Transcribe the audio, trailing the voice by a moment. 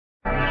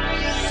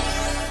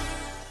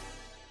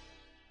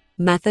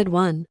Method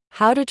 1.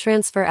 How to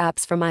transfer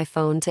apps from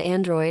iPhone to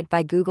Android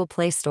by Google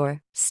Play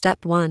Store.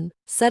 Step 1.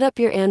 Set up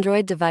your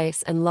Android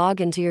device and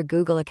log into your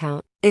Google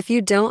account. If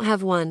you don't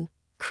have one,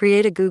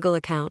 create a Google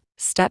account.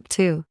 Step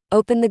 2.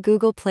 Open the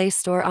Google Play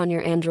Store on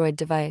your Android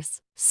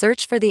device.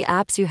 Search for the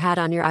apps you had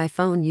on your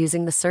iPhone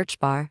using the search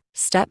bar.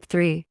 Step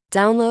 3.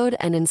 Download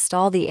and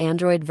install the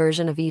Android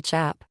version of each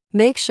app.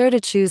 Make sure to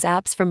choose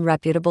apps from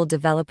reputable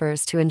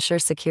developers to ensure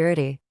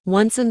security.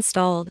 Once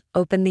installed,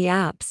 open the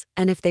apps,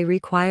 and if they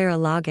require a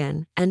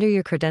login, enter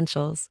your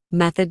credentials.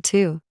 Method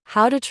 2.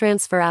 How to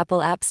transfer Apple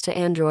apps to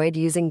Android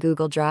using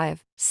Google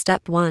Drive.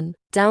 Step 1.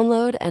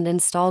 Download and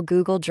install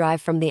Google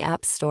Drive from the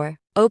App Store.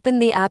 Open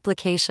the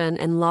application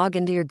and log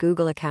into your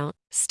Google account.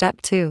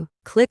 Step 2.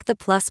 Click the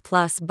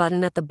plus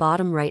button at the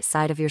bottom right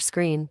side of your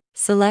screen.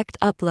 Select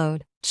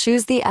Upload.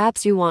 Choose the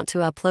apps you want to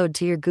upload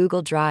to your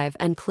Google Drive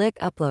and click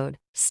Upload.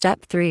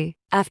 Step 3.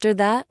 After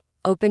that,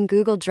 open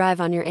Google Drive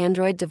on your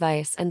Android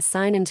device and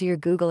sign into your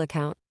Google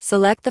account.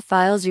 Select the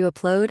files you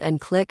upload and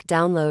click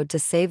Download to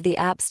save the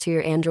apps to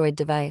your Android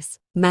device.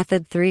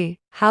 Method 3.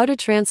 How to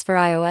transfer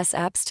iOS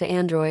apps to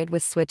Android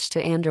with Switch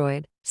to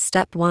Android.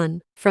 Step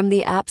 1. From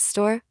the App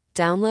Store,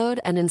 download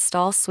and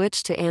install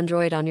Switch to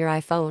Android on your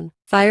iPhone.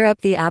 Fire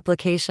up the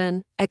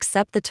application,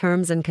 accept the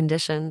terms and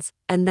conditions,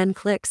 and then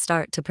click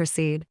Start to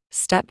proceed.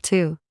 Step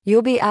 2.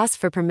 You'll be asked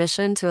for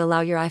permission to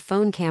allow your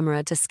iPhone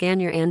camera to scan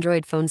your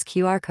Android phone's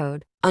QR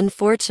code.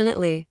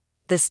 Unfortunately,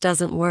 this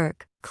doesn't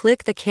work.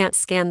 Click the Can't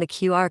Scan the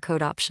QR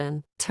code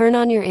option. Turn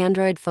on your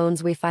Android phone's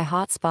Wi-Fi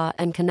hotspot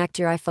and connect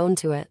your iPhone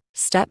to it.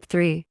 Step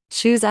 3.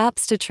 Choose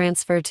apps to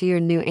transfer to your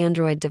new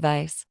Android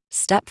device.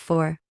 Step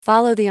 4.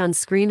 Follow the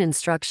on-screen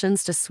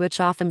instructions to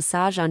switch off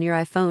Message on your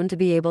iPhone to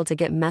be able to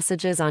get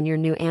messages on your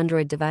new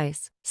Android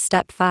device.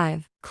 Step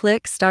 5.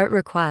 Click Start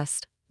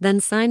Request. Then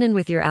sign in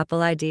with your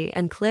Apple ID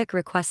and click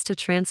Request to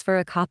transfer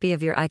a copy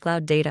of your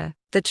iCloud data.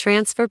 The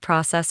transfer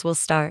process will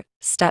start.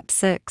 Step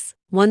 6.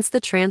 Once the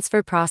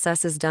transfer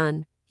process is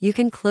done, you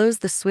can close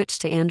the Switch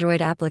to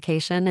Android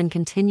application and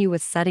continue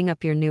with setting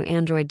up your new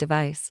Android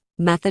device.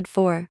 Method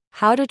 4.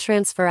 How to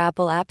transfer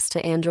Apple apps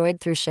to Android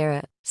through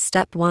SHAREit.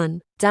 Step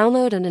 1.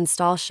 Download and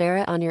install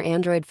SHAREit on your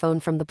Android phone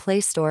from the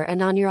Play Store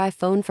and on your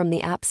iPhone from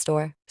the App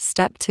Store.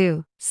 Step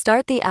 2.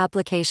 Start the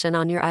application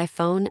on your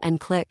iPhone and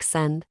click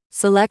Send.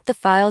 Select the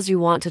files you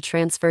want to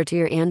transfer to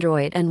your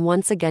Android and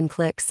once again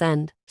click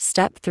Send.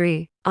 Step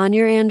 3. On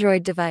your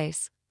Android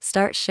device,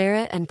 start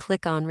SHAREit and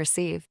click on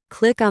Receive.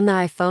 Click on the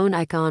iPhone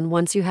icon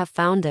once you have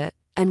found it,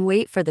 and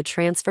wait for the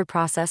transfer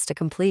process to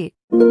complete.